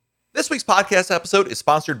week's podcast episode is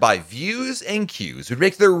sponsored by Views and Cues, who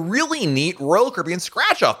make their really neat Royal Caribbean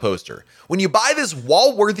scratch-off poster. When you buy this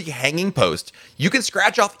wall-worthy hanging post, you can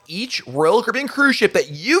scratch off each Royal Caribbean cruise ship that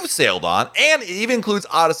you've sailed on, and it even includes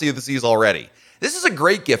Odyssey of the Seas already. This is a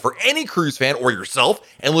great gift for any cruise fan or yourself,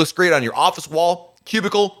 and looks great on your office wall,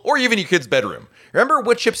 cubicle, or even your kid's bedroom. Remember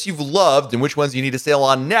which ships you've loved and which ones you need to sail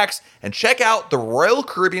on next, and check out the Royal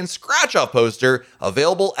Caribbean scratch-off poster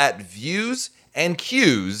available at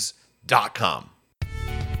viewsandcues.com.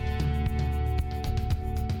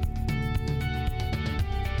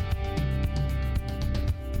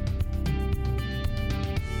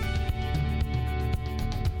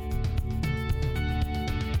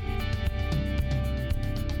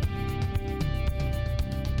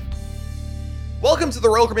 Welcome to the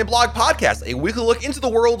Royal Caribbean Blog Podcast, a weekly look into the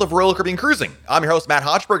world of Royal Caribbean cruising. I'm your host, Matt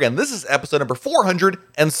Hochberg, and this is episode number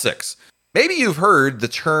 406. Maybe you've heard the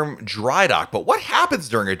term dry dock, but what happens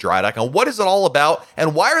during a dry dock, and what is it all about,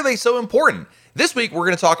 and why are they so important? This week, we're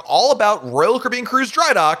going to talk all about Royal Caribbean cruise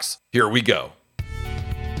dry docks. Here we go.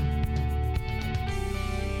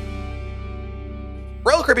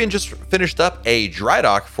 Royal Caribbean just finished up a dry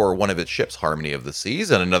dock for one of its ships, Harmony of the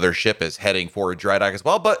Seas, and another ship is heading for a dry dock as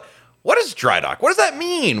well, but what is dry dock? What does that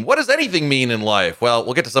mean? What does anything mean in life? Well,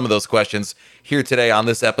 we'll get to some of those questions here today on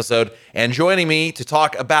this episode. And joining me to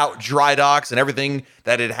talk about dry docks and everything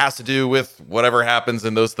that it has to do with whatever happens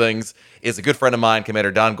in those things is a good friend of mine, Commander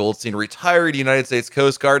Don Goldstein, retired United States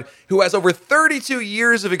Coast Guard, who has over 32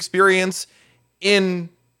 years of experience in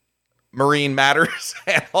marine matters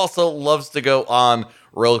and also loves to go on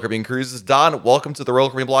Royal Caribbean cruises. Don, welcome to the Royal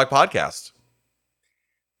Caribbean Blog Podcast.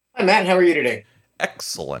 Hi, Matt. How are you today?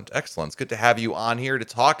 Excellent. It's good to have you on here to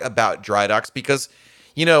talk about dry docks because,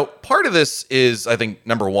 you know, part of this is, I think,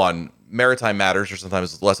 number one, maritime matters are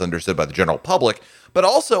sometimes less understood by the general public, but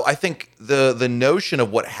also I think the notion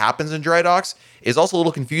of what happens in dry docks is also a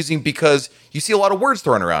little confusing because you see a lot of words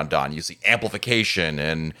thrown around, Don. You see amplification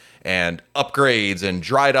and upgrades and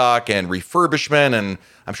dry dock and refurbishment and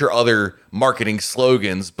I'm sure other marketing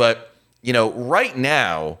slogans, but, you know, right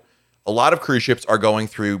now, a lot of cruise ships are going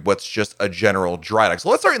through what's just a general dry dock. So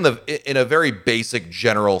let's start in a very basic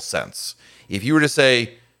general sense. If you were to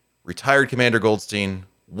say, retired Commander Goldstein,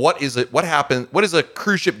 what is it? What happened? What is a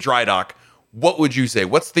cruise ship dry dock? What would you say?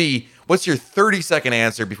 What's your 30-second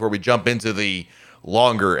answer before we jump into the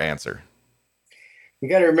longer answer? You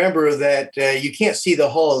got to remember that you can't see the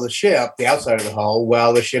hull of the ship, the outside of the hull,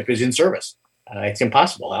 while the ship is in service. It's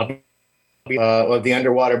impossible. Of the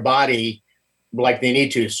underwater body like they need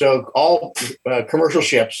to. So all commercial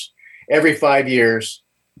ships every 5 years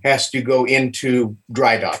has to go into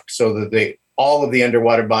dry dock so that all of the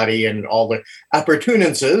underwater body and all the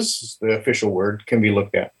appurtenances, the official word, can be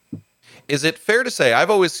looked at. Is it fair to say, I've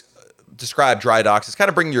always described dry docks as kind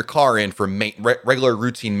of bringing your car in for regular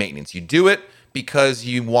routine maintenance. You do it because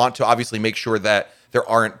you want to obviously make sure that there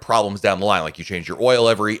aren't problems down the line, like you change your oil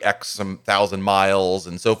every X thousand miles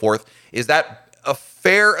and so forth. Is that a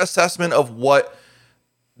fair assessment of what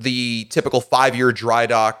the typical 5-year dry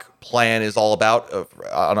dock plan is all about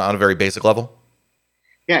on a very basic level?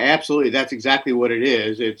 Yeah, absolutely. That's exactly what it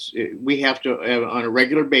is. We have to, on a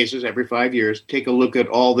regular basis, every 5 years, take a look at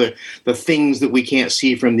all the things that we can't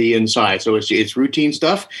see from the inside. So it's routine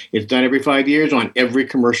stuff. It's done every 5 years on every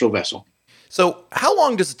commercial vessel. So how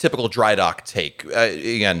long does a typical dry dock take?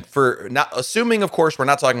 Again, for not assuming, of course, we're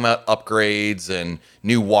not talking about upgrades and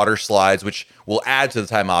new water slides, which will add to the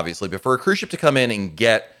time, obviously. But for a cruise ship to come in and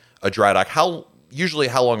get a dry dock, how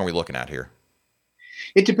long are we looking at here?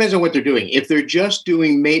 It depends on what they're doing. If they're just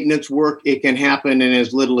doing maintenance work, it can happen in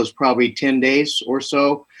as little as probably 10 days or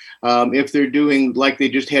so. If they're doing like they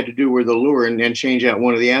just had to do with the lure and change out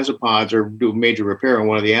one of the azipods or do a major repair on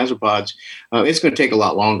one of the azipods, it's going to take a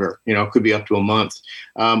lot longer. You know, it could be up to a month.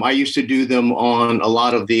 I used to do them on a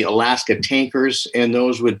lot of the Alaska tankers, and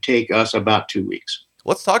those would take us about 2 weeks.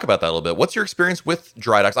 Let's talk about that a little bit. What's your experience with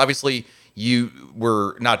dry docks? Obviously, you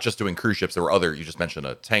were not just doing cruise ships. There were you just mentioned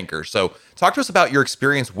a tanker. So talk to us about your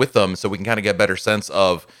experience with them so we can kind of get a better sense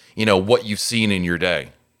of, you know, what you've seen in your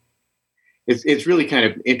day. It's really kind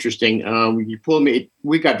of interesting.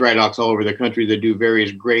 We got dry docks all over the country that do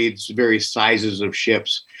various grades, various sizes of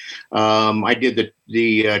ships. I did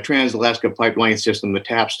the Trans-Alaska Pipeline System, the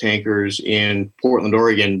TAPS tankers in Portland,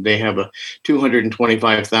 Oregon. They have a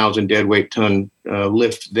 225,000 deadweight ton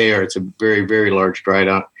lift there. It's a very, very large dry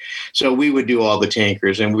dock. So we would do all the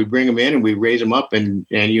tankers, and we bring them in and we raise them up, and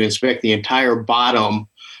you inspect the entire bottom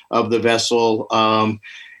of the vessel.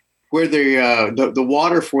 where the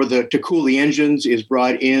water for to cool the engines is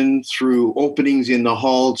brought in through openings in the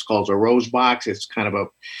hull. It's called a rose box. It's kind of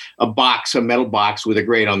a metal box with a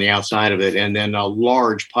grate on the outside of it, and then a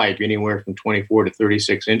large pipe anywhere from 24 to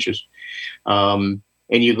 36 inches. And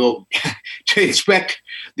you go to inspect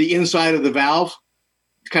the inside of the valve.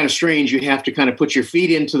 It's kind of strange. You have to kind of put your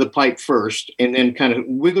feet into the pipe first and then kind of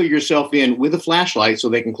wiggle yourself in with a flashlight so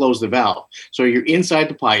they can close the valve. So you're inside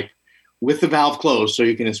the pipe with the valve closed so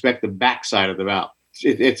you can inspect the back side of the valve.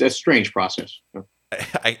 It's a strange process.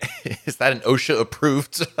 Is that an OSHA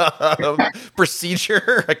approved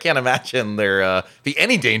procedure? I can't imagine there be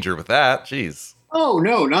any danger with that. Jeez. Oh,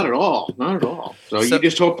 no, not at all. Not at all. So you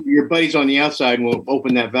just hope your buddies on the outside will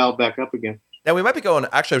open that valve back up again. Now, we might be going,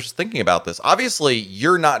 actually, I was just thinking about this. Obviously,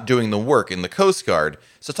 you're not doing the work in the Coast Guard.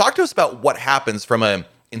 So talk to us about what happens from an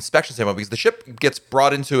inspection standpoint, because the ship gets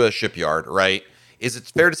brought into a shipyard, right? Is it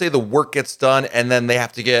fair to say the work gets done and then they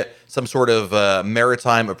have to get some sort of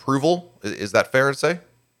maritime approval? Is that fair to say?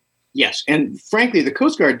 Yes. And frankly, the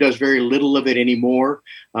Coast Guard does very little of it anymore.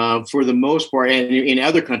 For the most part, and in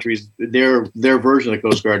other countries, their version of the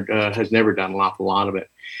Coast Guard has never done an awful lot of it.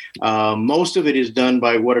 Most of it is done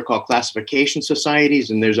by what are called classification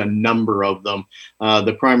societies, and there's a number of them.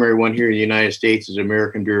 The primary one here in the United States is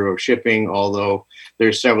American Bureau of Shipping, although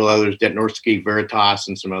there's several others, Norske Veritas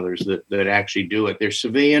and some others that actually do it. They're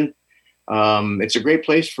civilian. It's a great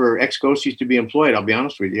place for ex-Coasties to be employed, I'll be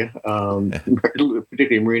honest with you,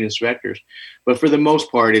 particularly marine inspectors. But for the most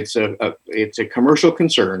part, it's a commercial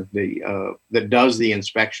concern that does the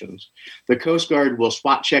inspections. The Coast Guard will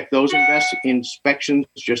spot check those inspections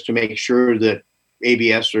just to make sure that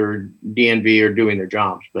ABS or DNV are doing their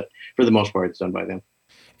jobs. But for the most part, it's done by them.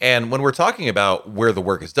 And when we're talking about where the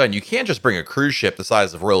work is done, you can't just bring a cruise ship the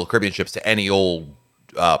size of Royal Caribbean ships to any old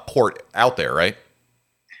port out there, right?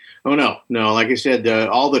 Oh, no. Like I said,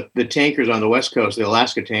 all the tankers on the West Coast, the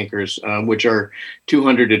Alaska tankers, which are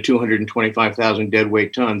 200 to 225,000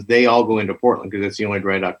 deadweight tons, they all go into Portland because it's the only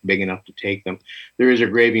dry dock big enough to take them. There is a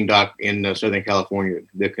graving dock in Southern California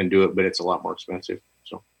that can do it, but it's a lot more expensive.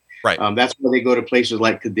 So right. That's why they go to places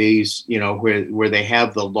like Cadiz, where they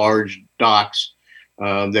have the large docks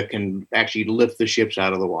that can actually lift the ships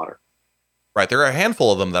out of the water. Right. There are a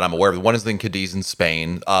handful of them that I'm aware of. One is in Cadiz in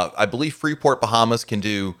Spain. I believe Freeport, Bahamas can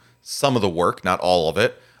do some of the work, not all of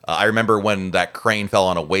it. I remember when that crane fell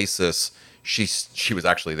on Oasis, she was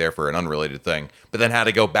actually there for an unrelated thing, but then had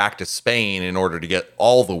to go back to Spain in order to get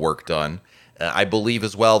all the work done. I believe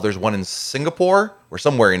as well there's one in Singapore or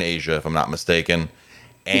somewhere in Asia, if I'm not mistaken.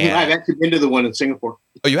 And I've actually been to the one in Singapore.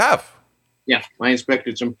 Oh, you have? Yeah, I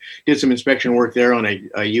did some inspection work there on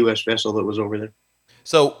a U.S. vessel that was over there.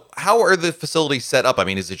 So how are the facilities set up? I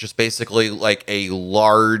mean, is it just basically like a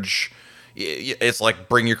large... It's like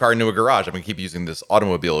bring your car into a garage. I'm going to keep using this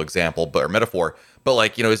automobile example, or metaphor. But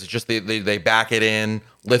like, is it just they back it in,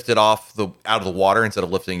 lift it out of the water instead of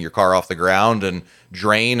lifting your car off the ground and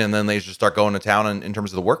drain, and then they just start going to town in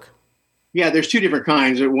terms of the work? Yeah, there's two different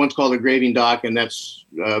kinds. One's called a graving dock, and that's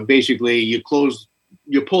basically you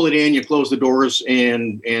pull it in, you close the doors,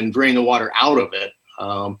 and drain the water out of it.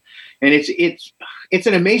 And it's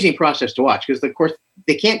an amazing process to watch because, of course,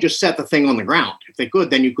 they can't just set the thing on the ground. If they could,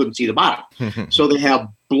 then you couldn't see the bottom. So they have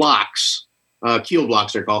blocks, keel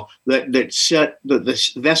blocks they're called, that set the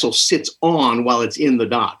vessel sits on while it's in the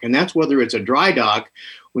dock. And that's whether it's a dry dock.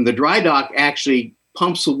 When the dry dock actually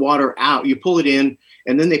pumps the water out, you pull it in,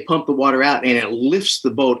 and then they pump the water out, and it lifts the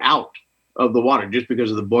boat out of the water just because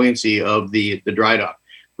of the buoyancy of the dry dock.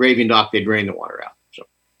 Graving dock, they drain the water out. So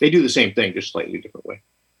they do the same thing, just slightly different way.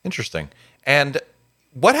 Interesting. And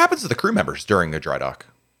what happens to the crew members during the dry dock?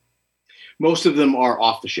 Most of them are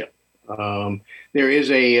off the ship. There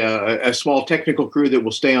is a small technical crew that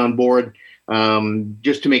will stay on board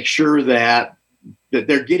just to make sure that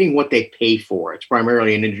they're getting what they pay for. It's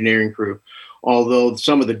primarily an engineering crew, although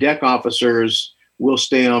some of the deck officers will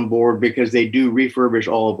stay on board because they do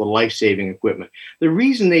refurbish all of the life-saving equipment. The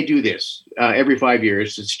reason they do this every 5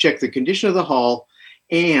 years is to check the condition of the hull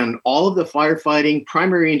and all of the firefighting,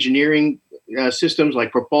 primary engineering systems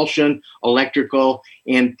like propulsion, electrical,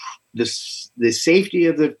 and the safety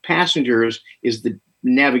of the passengers is the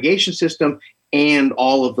navigation system and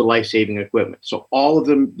all of the life-saving equipment. So all of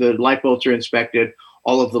the lifeboats are inspected,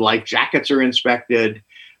 all of the life jackets are inspected,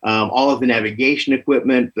 all of the navigation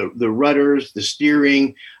equipment, the rudders, the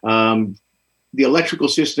steering, the electrical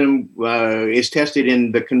system is tested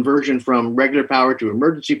in the conversion from regular power to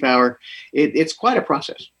emergency power. It's quite a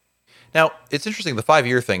process. Now, it's interesting, the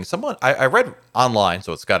 5-year thing. I read online,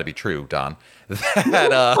 so it's got to be true, Don,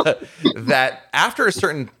 that after a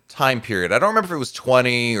certain time period, I don't remember if it was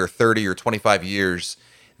 20 or 30 or 25 years,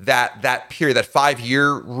 that period, that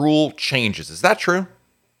 5-year rule changes. Is that true?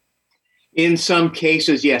 In some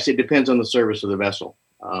cases, yes. It depends on the service of the vessel.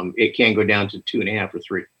 It can go down to 2.5 or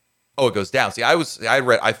 3. Oh, it goes down. See, I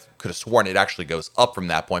could have sworn it actually goes up from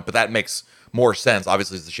that point, but that makes more sense.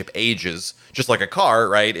 Obviously, as the ship ages, just like a car,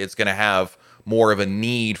 right? It's going to have more of a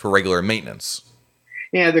need for regular maintenance.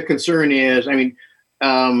 Yeah, the concern is,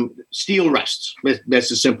 steel rusts.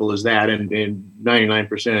 That's as simple as that. And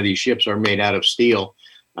 99% of these ships are made out of steel.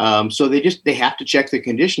 So they have to check the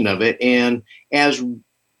condition of it. And as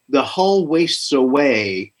the hull wastes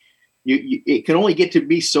away, it can only get to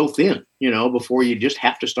be so thin, before you just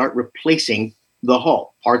have to start replacing the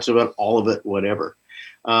hull, parts of it, all of it, whatever.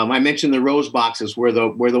 I mentioned the rose boxes where the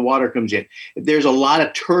water comes in. There's a lot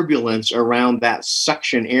of turbulence around that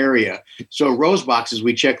suction area. So rose boxes,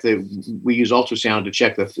 we use ultrasound to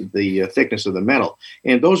check the thickness of the metal,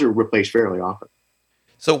 and those are replaced fairly often.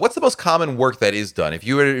 So what's the most common work that is done? If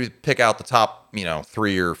you were to pick out the top,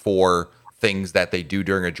 3 or 4 things that they do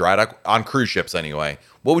during a dry dock, on cruise ships anyway,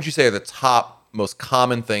 what would you say are the top most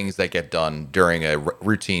common things that get done during a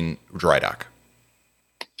routine dry dock?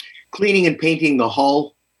 Cleaning and painting the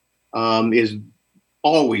hull is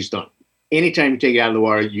always done. Anytime you take it out of the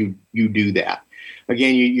water, you do that.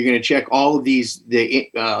 Again, you're going to check all of these. Any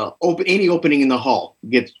opening in the hull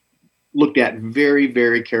gets looked at very,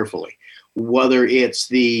 very carefully. Whether it's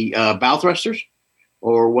the bow thrusters,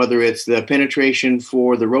 or whether it's the penetration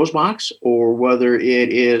for the rose box, or whether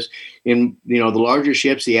it is in the larger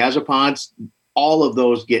ships, the azipods, all of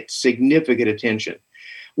those get significant attention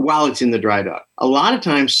while it's in the dry dock. A lot of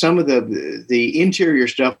times, some of the interior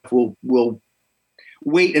stuff will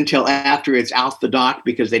wait until after it's out the dock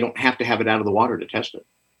because they don't have to have it out of the water to test it.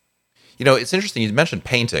 It's interesting. You mentioned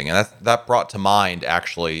painting, and that brought to mind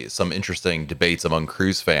actually some interesting debates among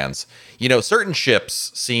cruise fans. Certain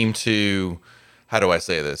ships seem to, how do I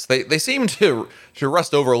say this? They seem to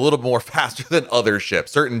rust over a little more faster than other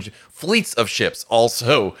ships. Certain fleets of ships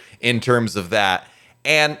also in terms of that.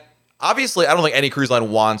 And obviously, I don't think any cruise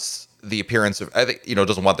line wants the appearance of,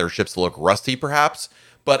 doesn't want their ships to look rusty, perhaps.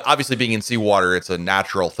 But obviously, being in seawater, it's a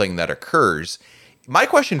natural thing that occurs. My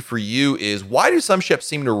question for you is, why do some ships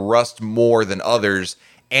seem to rust more than others?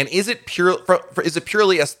 And is it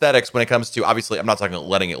purely aesthetics when it comes to, obviously, I'm not talking about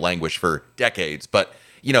letting it languish for decades, but,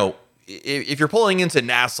 if you're pulling into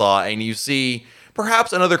Nassau and you see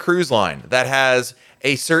perhaps another cruise line that has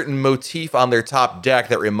a certain motif on their top deck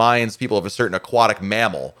that reminds people of a certain aquatic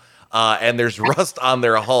mammal, and there's rust on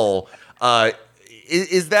their hull,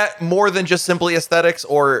 is that more than just simply aesthetics,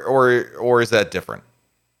 or is that different?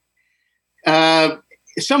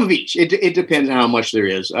 Some of each. It depends on how much there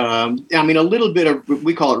is. A little bit of,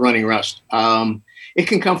 we call it running rust. It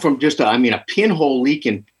can come from just a pinhole leak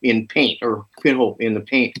in paint, or pinhole in the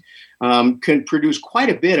paint can produce quite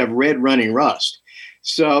a bit of red running rust.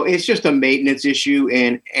 So it's just a maintenance issue,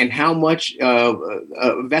 and how much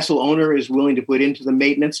a vessel owner is willing to put into the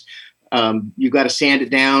maintenance. You've got to sand it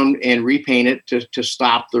down and repaint it to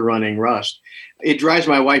stop the running rust. It drives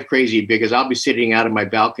my wife crazy because I'll be sitting out of my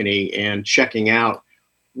balcony and checking out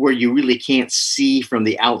where you really can't see from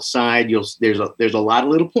the outside. There's a lot of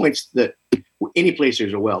little points that any place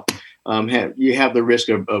there's a well, you have the risk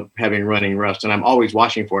of having running rust, and I'm always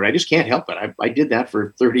watching for it. I just can't help it. I did that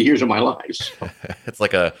for 30 years of my life. So. It's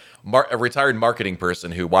like a retired marketing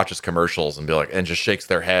person who watches commercials and just shakes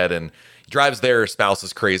their head and drives their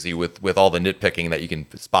spouses crazy with all the nitpicking that you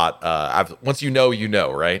can spot. Once you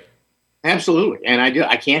know, right? Absolutely. And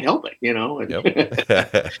I can't help it,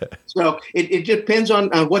 Yep. So it depends on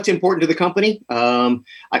what's important to the company.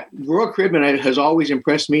 Royal Caribbean has always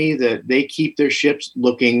impressed me that they keep their ships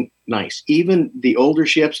looking nice. Even the older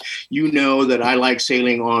ships, that I like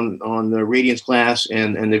sailing on the Radiance class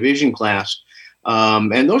and the Vision class.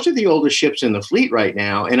 And those are the oldest ships in the fleet right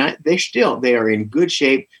now. And they are in good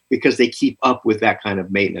shape because they keep up with that kind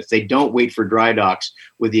of maintenance. They don't wait for dry docks,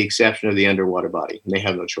 with the exception of the underwater body. And they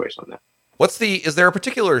have no choice on that. Is there a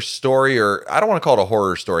particular story, or I don't want to call it a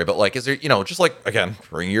horror story, but is there, just like, again,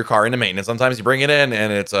 bringing your car into maintenance, sometimes you bring it in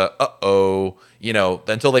and it's until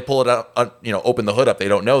they pull it out, open the hood up, they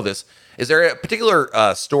don't know this. Is there a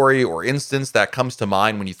particular story or instance that comes to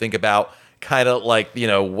mind when you think about kind of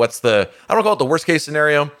what's I don't want to call it the worst case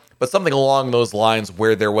scenario, but something along those lines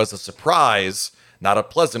where there was a surprise, not a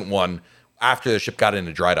pleasant one, after the ship got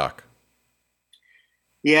into dry dock?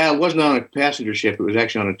 Yeah, it wasn't on a passenger ship. It was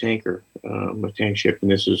actually on a tanker, a tank ship.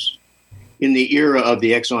 And this is in the era of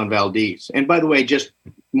the Exxon Valdez. And by the way, just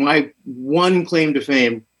my one claim to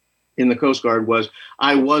fame in the Coast Guard was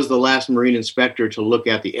I was the last Marine inspector to look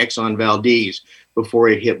at the Exxon Valdez before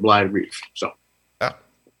it hit Blythe Reef. So.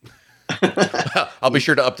 I'll be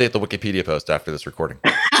sure to update the Wikipedia post after this recording.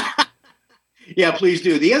 Yeah, please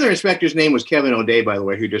do. The other inspector's name was Kevin O'Day, by the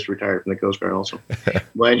way, who just retired from the Coast Guard also.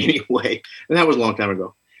 But anyway, and that was a long time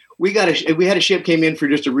ago. We had a ship came in for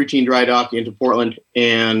just a routine dry dock into Portland,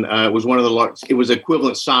 and it was one of the it was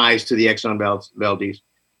equivalent size to the Exxon Valdez.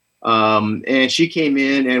 And she came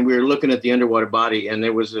in, and we were looking at the underwater body, and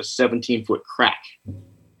there was a 17-foot crack.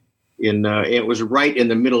 It was right in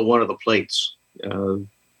the middle of one of the plates.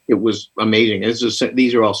 It was amazing.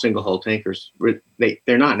 These are all single hull tankers.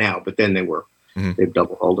 They're not now, but then they were. Mm-hmm. They've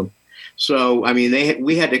double hulled them. So I mean,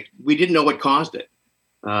 we didn't know what caused it.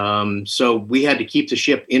 So we had to keep the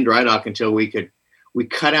ship in dry dock until we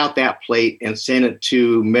cut out that plate and sent it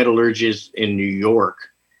to metallurgists in New York,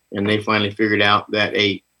 and they finally figured out that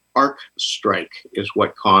a arc strike is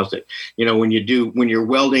what caused it. You know, when you're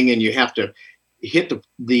welding and you have to hit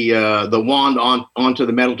the wand onto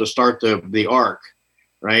the metal to start the arc,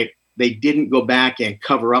 right? They didn't go back and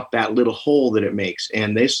cover up that little hole that it makes.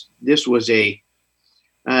 And this was it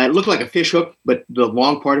looked like a fish hook, but the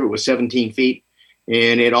long part of it was 17 feet.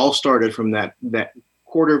 And it all started from that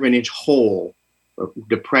quarter of an inch hole of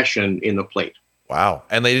depression in the plate. Wow.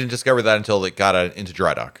 And they didn't discover that until they got into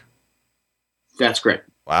dry dock. That's correct.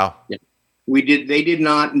 Wow. Yeah. They did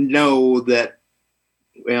not know that.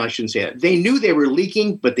 Well, I shouldn't say that. They knew they were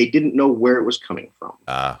leaking, but they didn't know where it was coming from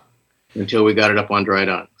until we got it up on dry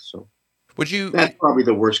dock. So that's probably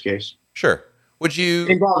the worst case. Sure.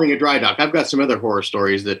 Involving a dry dock. I've got some other horror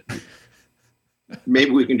stories that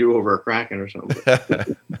maybe we can do over a Kraken or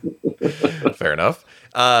something. Fair enough.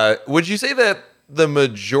 Would you say that the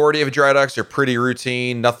majority of dry docks are pretty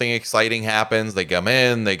routine? Nothing exciting happens. They come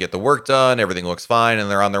in, they get the work done, everything looks fine,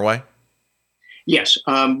 and they're on their way? Yes.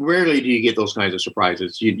 Rarely do you get those kinds of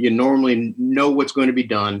surprises. You normally know what's going to be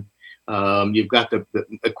done. You've got the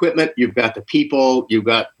equipment, you've got the people, you've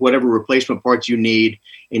got whatever replacement parts you need,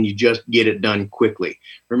 and you just get it done quickly.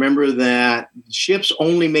 Remember that ships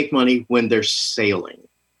only make money when they're sailing.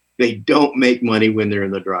 They don't make money when they're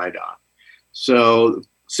in the dry dock. So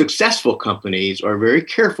successful companies are very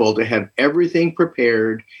careful to have everything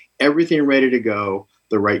prepared, everything ready to go,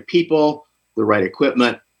 the right people, the right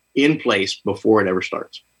equipment in place before it ever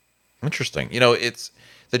starts. Interesting. You know,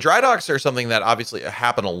 the dry docks are something that obviously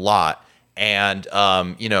happen a lot. And,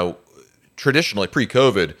 traditionally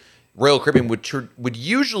pre-COVID, Royal Caribbean would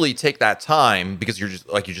usually take that time because you're just,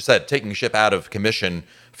 like you just said, taking a ship out of commission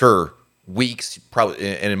for weeks, probably,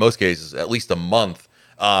 and in most cases, at least a month,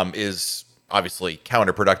 is obviously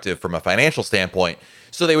counterproductive from a financial standpoint.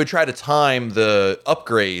 So they would try to time the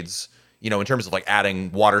upgrades, in terms of like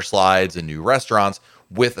adding water slides and new restaurants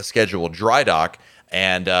with a scheduled dry dock.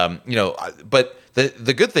 And, but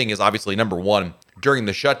the good thing is obviously, number one, during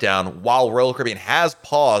the shutdown, while Royal Caribbean has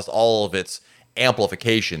paused all of its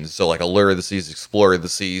amplifications, so like Allure of the Seas, Explorer of the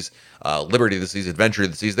Seas, Liberty of the Seas, Adventure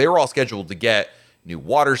of the Seas, they were all scheduled to get new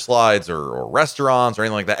water slides or restaurants or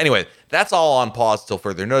anything like that. Anyway, that's all on pause till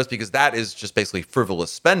further notice because that is just basically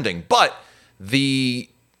frivolous spending. But the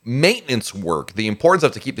maintenance work, the importance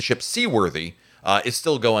of to keep the ship seaworthy, is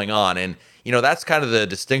still going on. And, that's kind of the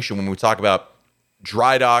distinction when we talk about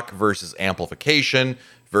dry dock versus amplification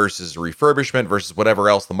versus refurbishment versus whatever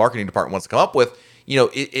else the marketing department wants to come up with.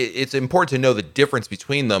 It's important to know the difference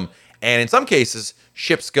between them. And in some cases,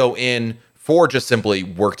 ships go in for just simply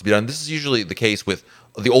work to be done. This is usually the case with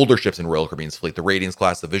the older ships in Royal Caribbean's fleet, the Radiance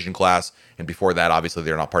class, the Vision class, and before that, obviously,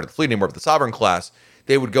 they're not part of the fleet anymore, but the Sovereign class,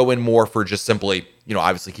 they would go in more for just simply,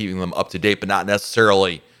 obviously keeping them up to date, but not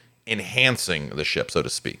necessarily enhancing the ship, so to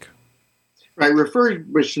speak. Right.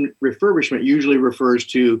 Refurbishment usually refers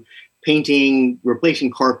to painting,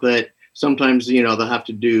 replacing carpet. Sometimes, they'll have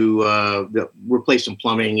to do replace some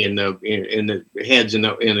plumbing in the heads in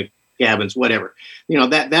the cabins, whatever.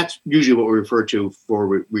 That's usually what we refer to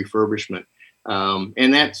for refurbishment,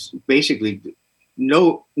 and that's basically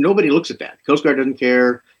nobody looks at that. Coast Guard doesn't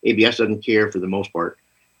care. ABS doesn't care for the most part.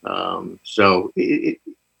 So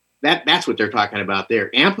that's what they're talking about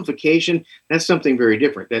there. Amplification, that's something very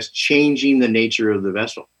different. That's changing the nature of the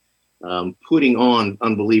vessel, putting on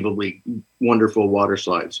unbelievably wonderful water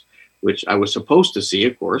slides, which I was supposed to see,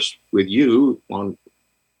 of course, with you on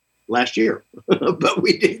last year, but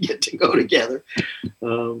we didn't get to go together.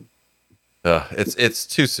 It's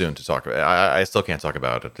too soon to talk about. I still can't talk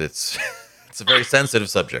about it. It's a very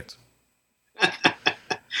sensitive subject.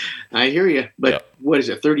 I hear you, but What is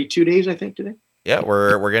it? 32 days, I think, today. Yeah,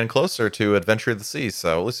 we're getting closer to Adventure of the Seas,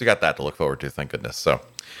 so at least we got that to look forward to. Thank goodness. So, all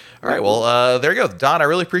right, well, there you go, Don. I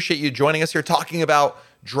really appreciate you joining us here, talking about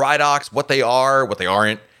dry docks, what they are, what they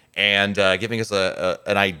aren't, and giving us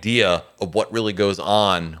an idea of what really goes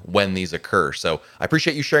on when these occur. So I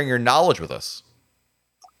appreciate you sharing your knowledge with us.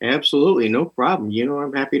 Absolutely, no problem.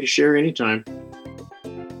 I'm happy to share anytime.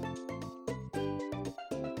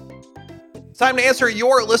 Time to answer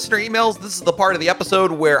your listener emails. This is the part of the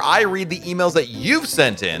episode where I read the emails that you've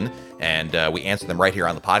sent in, and we answer them right here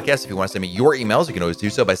on the podcast. If you want to send me your emails, you can always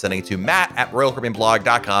do so by sending it to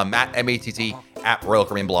matt@royalcaribbeanblog.com, Matt, M-A-T-T,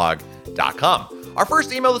 @royalcaribbeanblog.com. Our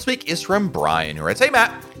first email this week is from Brian, who writes, "Hey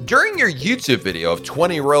Matt, during your YouTube video of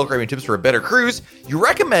 20 Royal Caribbean tips for a better cruise, you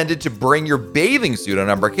recommended to bring your bathing suit on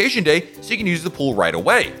embarkation day so you can use the pool right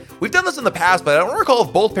away. We've done this in the past, but I don't recall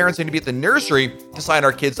if both parents need to be at the nursery to sign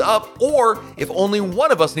our kids up, or if only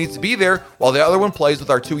one of us needs to be there while the other one plays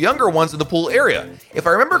with our two younger ones in the pool area. If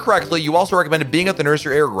I remember correctly, you also recommended being at the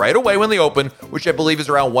nursery area right away when they open, which I believe is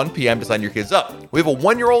around 1 p.m. to sign your kids up. We have a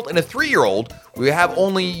 1-year-old and a 3-year-old. We have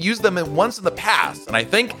only used them once in the past, and I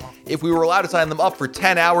think if we were allowed to sign them up for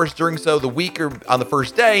 10 hours during the week or on the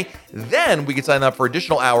first day, then we could sign them up for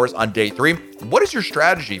additional hours on day 3. What is your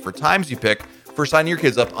strategy for times you pick for signing your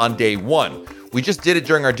kids up on day 1? We just did it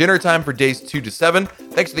during our dinner time for days 2 to 7.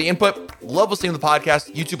 Thanks for the input. Love listening to the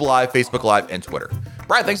podcast, YouTube Live, Facebook Live, and Twitter."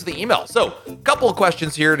 Brian, thanks for the email. So, a couple of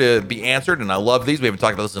questions here to be answered, and I love these. We haven't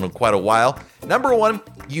talked about this in quite a while. Number one,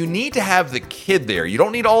 you need to have the kid there. You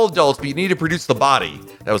don't need all adults, but you need to produce the body.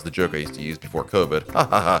 That was the joke I used to use before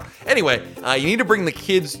COVID. Anyway, you need to bring the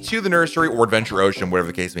kids to the nursery or Adventure Ocean, whatever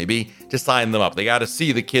the case may be, to sign them up. They got to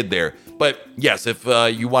see the kid there. But yes, if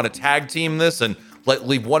you want to tag team this and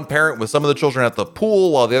leave one parent with some of the children at the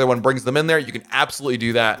pool while the other one brings them in there, you can absolutely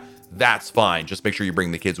do that. That's fine. Just make sure you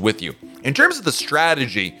bring the kids with you. In terms of the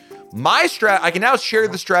strategy, I can now share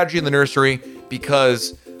the strategy in the nursery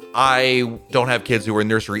because I don't have kids who are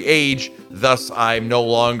nursery age. Thus, I'm no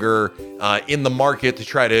longer in the market to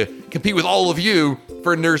try to compete with all of you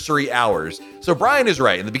for nursery hours. So Brian is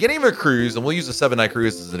right. In the beginning of a cruise, and we'll use a 7-night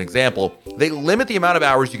cruise as an example, they limit the amount of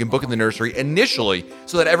hours you can book in the nursery initially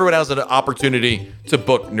so that everyone has an opportunity to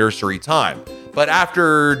book nursery time. But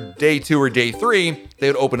after day 2 or day 3, they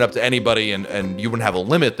would open up to anybody and you wouldn't have a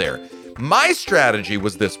limit there. My strategy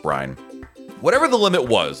was this, Brian. Whatever the limit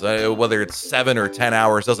was, whether it's 7 or 10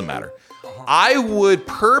 hours, doesn't matter. I would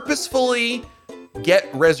purposefully get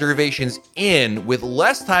reservations in with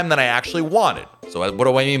less time than I actually wanted. So what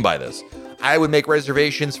do I mean by this? I would make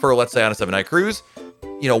reservations for, let's say on a 7-night cruise,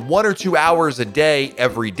 1 or 2 hours a day,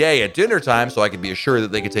 every day at dinner time, so I could be assured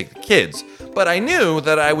that they could take the kids. But I knew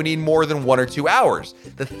that I would need more than 1 or 2 hours.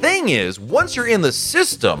 The thing is, once you're in the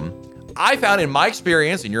system, I found in my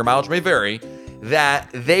experience, and your mileage may vary, that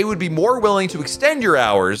they would be more willing to extend your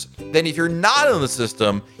hours than if you're not in the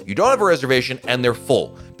system, you don't have a reservation, and they're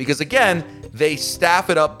full. Because again, they staff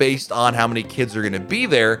it up based on how many kids are going to be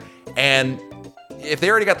there, and if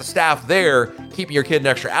they already got the staff there, keeping your kid an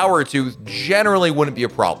extra hour or 2 generally wouldn't be a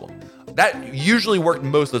problem. That usually worked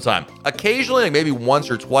most of the time. Occasionally, like maybe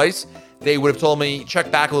once or twice, they would have told me,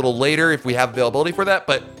 check back a little later if we have availability for that.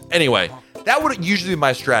 But anyway, that would usually be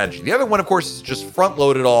my strategy. The other one, of course, is just front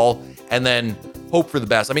load it all and then hope for the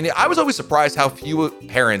best. I mean, I was always surprised how few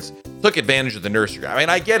parents took advantage of the nursery. I mean,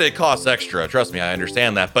 I get it costs extra. Trust me, I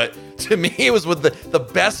understand that. But to me, it was with the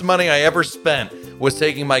best money I ever spent was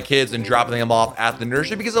taking my kids and dropping them off at the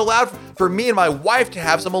nursery because it allowed for me and my wife to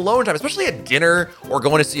have some alone time, especially at dinner or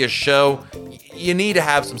going to see a show. You need to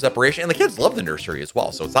have some separation. And the kids love the nursery as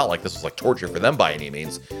well. So it's not like this was like torture for them by any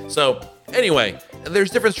means. So anyway,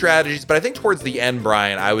 there's different strategies. But I think towards the end,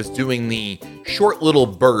 Brian, I was doing the short little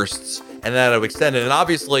bursts and then I would extend it. And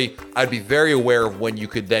obviously, I'd be very aware of when you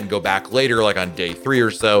could then go back later, like on day 3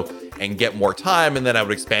 or so, and get more time, and then I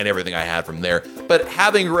would expand everything I had from there. But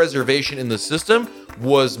having a reservation in the system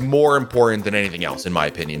was more important than anything else, in my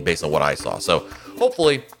opinion, based on what I saw. So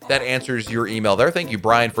hopefully that answers your email there. Thank you,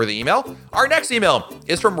 Brian, for the email. Our next email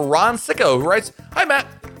is from Ron Sicko, who writes, "Hi, Matt.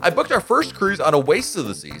 I booked our first cruise on Oasis of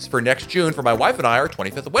the Seas for next June for my wife and I, our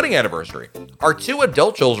 25th wedding anniversary. Our 2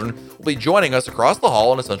 adult children will be joining us across the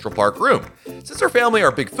hall in a Central Park room. Since our family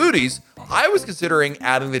are big foodies, I was considering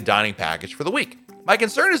adding the dining package for the week. My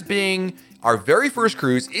concern is being our very first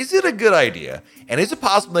cruise, is it a good idea? And is it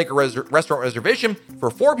possible to make a restaurant reservation for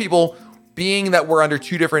 4 people, being that we're under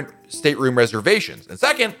 2 different stateroom reservations? And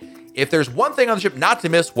second, if there's one thing on the ship not to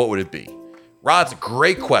miss, what would it be?" Ron, it's a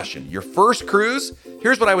great question. Your first cruise,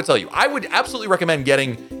 here's what I would tell you. I would absolutely recommend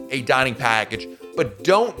getting a dining package, but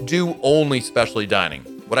don't do only specialty dining.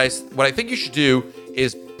 What I think you should do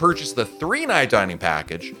is purchase the 3-night dining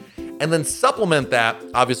package and then supplement that,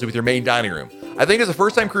 obviously, with your main dining room. I think as a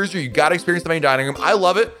first-time cruiser, you got to experience the main dining room. I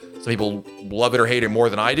love it. Some people love it or hate it more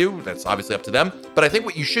than I do. That's obviously up to them. But I think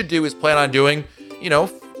what you should do is plan on doing,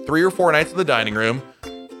 3 or 4 nights in the dining room,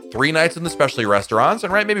 3 nights in the specialty restaurants,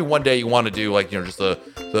 and right, maybe one day you want to do like, just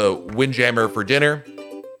the Windjammer for dinner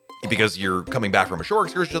because you're coming back from a shore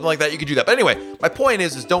excursion, something like that. You could do that. But anyway, my point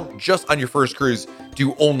is don't just on your first cruise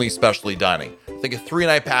do only specialty dining. I think a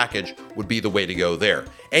 3-night package would be the way to go there.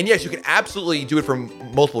 And yes, you can absolutely do it from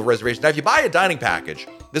multiple reservations. Now, if you buy a dining package,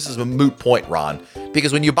 this is a moot point, Ron,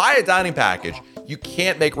 because when you buy a dining package, you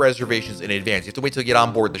can't make reservations in advance. You have to wait till you get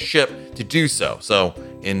on board the ship to do so. So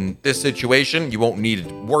in this situation, you won't need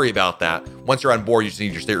to worry about that. Once you're on board, you just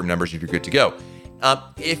need your stateroom numbers and you're good to go.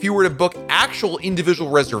 If you were to book actual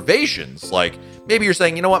individual reservations, like maybe you're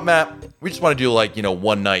saying, you know what, Matt, we just want to do like,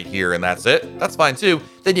 one night here and that's it. That's fine too.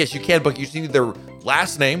 Then yes, you can book. You just need their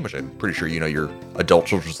last name, which I'm pretty sure you know your adult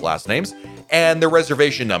children's last names, and their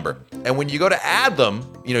reservation number. And when you go to add them,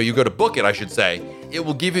 you go to book it, I should say, it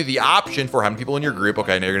will give you the option for how many people in your group.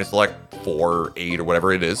 Okay, now you're going to select 4 or 8 or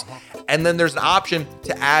whatever it is. And then there's an option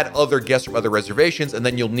to add other guests from other reservations, and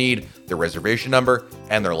then you'll need their reservation number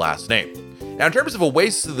and their last name. Now, in terms of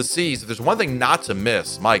Oasis of the Seas, if there's one thing not to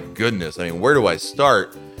miss, my goodness, where do I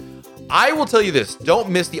start? I will tell you this, don't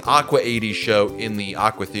miss the Aqua 80 show in the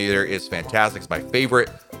Aqua Theater. It's fantastic. It's my favorite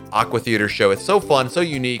Aqua Theater show. It's so fun, so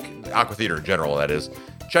unique. Aqua Theater in general, that is.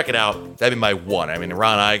 Check it out. That'd be my one. Ron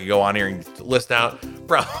and I could go on here and list out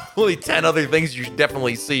probably 10 other things you should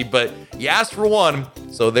definitely see, but you asked for one,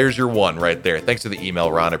 so there's your one right there. Thanks for the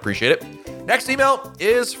email, Ron. I appreciate it. Next email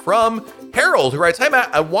is from Harold, who writes, "Hi, Matt.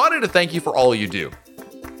 I wanted to thank you for all you do.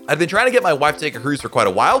 I've been trying to get my wife to take a cruise for quite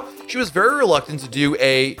a while. She was very reluctant due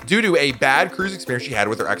to a bad cruise experience she had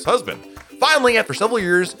with her ex-husband. Finally, after several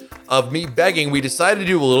years of me begging, we decided to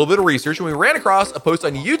do a little bit of research and we ran across a post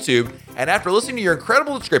on YouTube. And after listening to your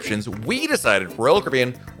incredible descriptions, we decided Royal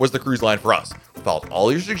Caribbean was the cruise line for us. We followed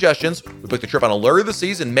all your suggestions. We booked a trip on Allure of the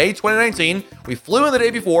Seas in May 2019. We flew in the day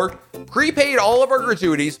before, prepaid all of our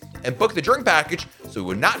gratuities, and booked the drink package so we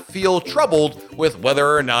would not feel troubled with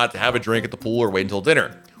whether or not to have a drink at the pool or wait until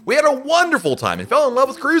dinner. We had a wonderful time and fell in love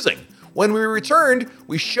with cruising. When we returned,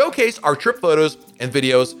 we showcased our trip photos and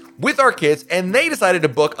videos with our kids, and they decided to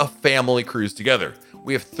book a family cruise together.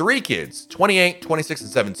 We have 3 kids, 28, 26, and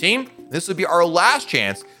 17. This would be our last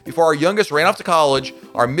chance before our youngest ran off to college,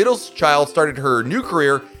 our middle child started her new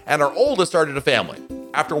career, and our oldest started a family.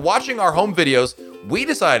 After watching our home videos, we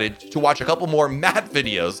decided to watch a couple more Matt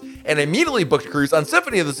videos and immediately booked a cruise on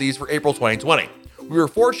Symphony of the Seas for April 2020. We were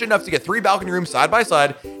fortunate enough to get 3 balcony rooms side by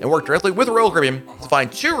side and work directly with Royal Caribbean to find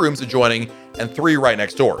 2 rooms adjoining and 3 right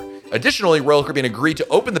next door. Additionally, Royal Caribbean agreed to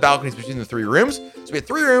open the balconies between the 3 rooms, so we had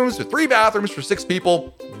 3 rooms with 3 bathrooms for 6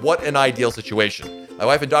 people. What an ideal situation. My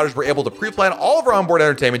wife and daughters were able to pre-plan all of our onboard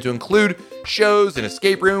entertainment to include shows and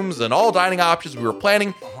escape rooms and all dining options we were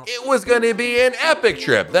planning. It was going to be an epic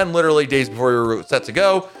trip. Then literally days before we were set to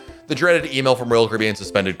go, the dreaded email from Royal Caribbean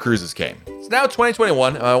suspended cruises came. It's now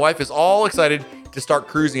 2021, and my wife is all excited to start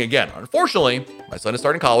cruising again. Unfortunately, my son is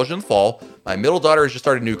starting college in the fall. My middle daughter has just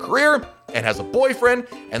started a new career and has a boyfriend,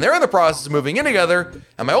 and they're in the process of moving in together.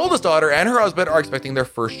 And my oldest daughter and her husband are expecting their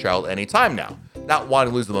first child anytime now. Not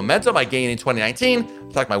wanting to lose the momentum I gained in 2019,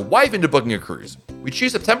 I talked my wife into booking a cruise. We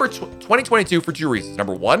choose September 2022 for 2 reasons.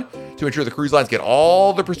 Number 1, to ensure the cruise lines get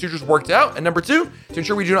all the procedures worked out. And number 2, to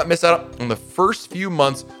ensure we do not miss out on the first few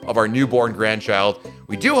months of our newborn grandchild.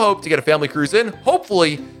 We do hope to get a family cruise in.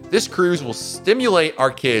 Hopefully, this cruise will stimulate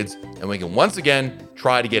our kids and we can once again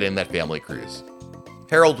try to get in that family cruise.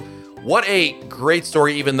 Harold, what a great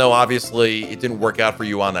story, even though obviously it didn't work out for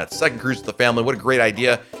you on that second cruise with the family. What a great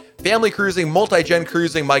idea. Family cruising, multi-gen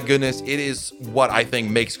cruising, my goodness, it is what I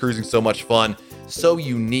think makes cruising so much fun, so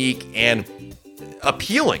unique and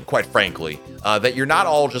appealing, quite frankly, that you're not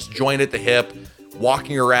all just joined at the hip,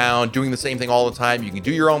 walking around, doing the same thing all the time. You can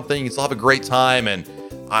do your own thing, you can still have a great time. And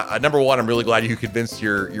number 1, I'm really glad you convinced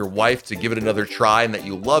your wife to give it another try and that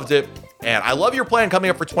you loved it. And I love your plan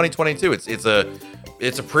coming up for 2022.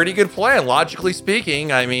 It's a pretty good plan, logically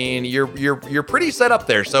speaking. I mean, you're pretty set up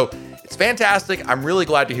there. So it's fantastic. I'm really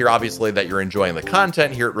glad to hear, obviously, that you're enjoying the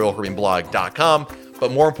content here at RoyalCaribbeanBlog.com,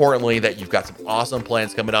 but more importantly, that you've got some awesome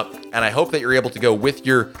plans coming up. And I hope that you're able to go with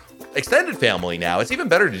your extended family now. It's even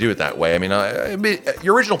better to do it that way. I mean,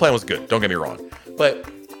 your original plan was good. Don't get me wrong. But,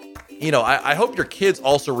 I hope your kids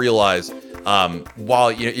also realize, while,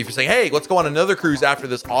 if you're saying, hey, let's go on another cruise after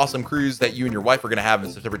this awesome cruise that you and your wife are going to have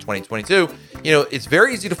in September 2022, it's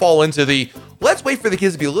very easy to fall into the, let's wait for the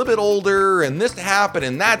kids to be a little bit older and this to happen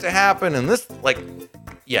and that to happen and this,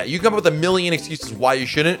 you come up with a million excuses why you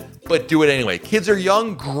shouldn't, but do it anyway. Kids are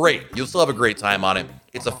young, great. You'll still have a great time on it.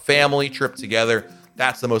 It's a family trip together.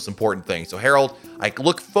 That's the most important thing. So Harold, I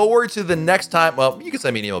look forward to the next time. Well, you can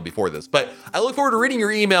send me an email before this, but I look forward to reading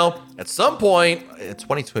your email at some point in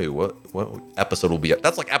 2022. What episode will be up?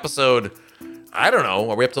 That's like episode, I don't know.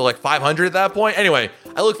 Are we up to like 500 at that point? Anyway,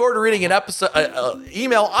 I look forward to reading an episode,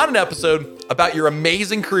 email on an episode about your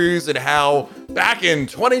amazing cruise and how back in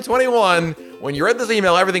 2021, when you read this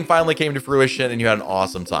email, everything finally came to fruition and you had an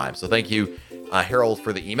awesome time. So thank you, Harold,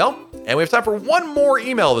 for the email. And we have time for one more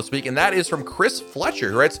email this week, and that is from Chris Fletcher,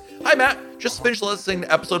 who writes, "Hi, Matt. Just finished listening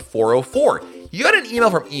to episode 404. You got an email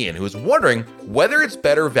from Ian, who is wondering whether it's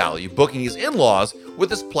better value booking his in-laws with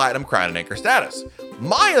this Platinum Crown and Anchor status.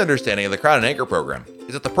 My understanding of the Crown and Anchor program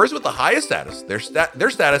is that the person with the highest status, their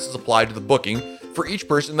status is applied to the booking for each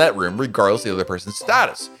person in that room, regardless of the other person's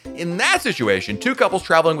status. In that situation, two couples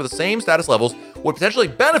traveling with the same status levels would potentially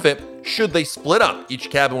benefit should they split up. Each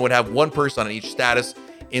cabin would have one person on each status.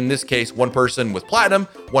 In this case, one person with Platinum,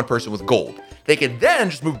 one person with Gold. They can then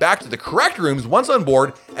just move back to the correct rooms once on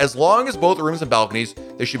board. As long as both rooms and balconies,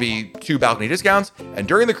 there should be 2 balcony discounts. And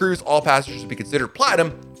during the cruise, all passengers should be considered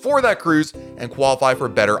Platinum for that cruise and qualify for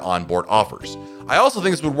better onboard offers. I also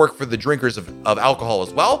think this would work for the drinkers of alcohol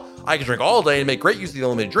as well. I can drink all day and make great use of the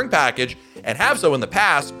unlimited drink package and have so in the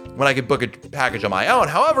past when I could book a package on my own.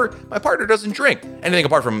 However, my partner doesn't drink anything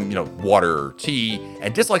apart from, water or tea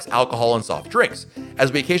and dislikes alcohol and soft drinks.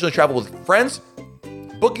 As we occasionally travel with friends,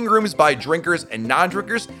 booking rooms by drinkers and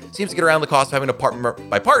non-drinkers seems to get around the cost of having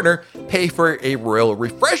my partner pay for a royal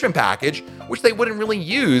refreshment package, which they wouldn't really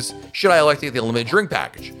use should I elect to get the unlimited drink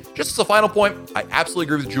package. Just as a final point, I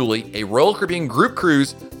absolutely agree with Julie. A Royal Caribbean group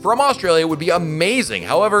cruise from Australia would be amazing.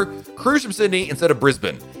 However, cruise from Sydney instead of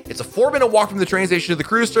Brisbane. It's a 4-minute walk from the train station to the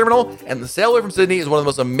cruise terminal, and the sail away from Sydney is one of the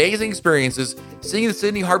most amazing experiences. Seeing the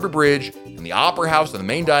Sydney Harbour Bridge and the Opera House and the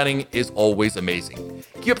main dining is always amazing.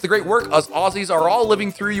 Keep up the great work. Us Aussies are all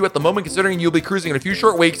living through you at the moment, considering you'll be cruising in a few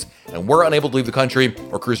short weeks, and we're unable to leave the country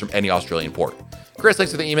or cruise from any Australian port." Chris,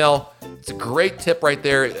 thanks for the email. It's a great tip right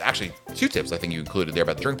there. Actually, 2 tips I think you included there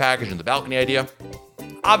about the drink package and the balcony idea.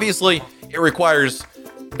 Obviously, it requires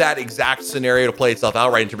that exact scenario to play itself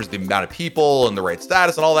out, right, in terms of the amount of people and the right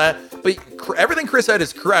status and all that. But everything Chris said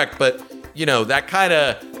is correct, but, that kind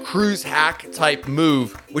of cruise hack type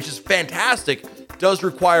move, which is fantastic, does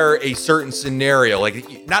require a certain scenario.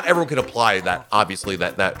 Like, not everyone can apply that, obviously,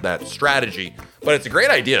 that strategy, but it's a great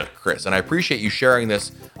idea, Chris, and I appreciate you sharing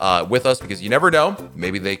this with us, because you never know,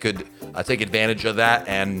 maybe they could take advantage of that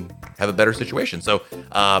and have a better situation. So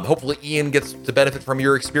hopefully Ian gets to benefit from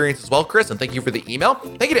your experience as well, Chris, and thank you for the email.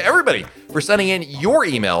 Thank you to everybody for sending in your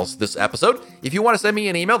emails this episode. If you want to send me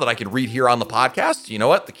an email that I could read here on the podcast, you know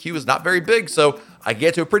what? The queue is not very big, so I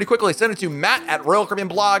get to it pretty quickly. Send it to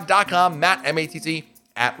matt@royalcaribbeanblog.com, Matt, M-A-T-T,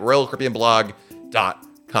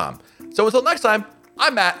 @royalcaribbeanblog.com. So until next time,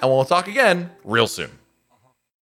 I'm Matt, and we'll talk again real soon.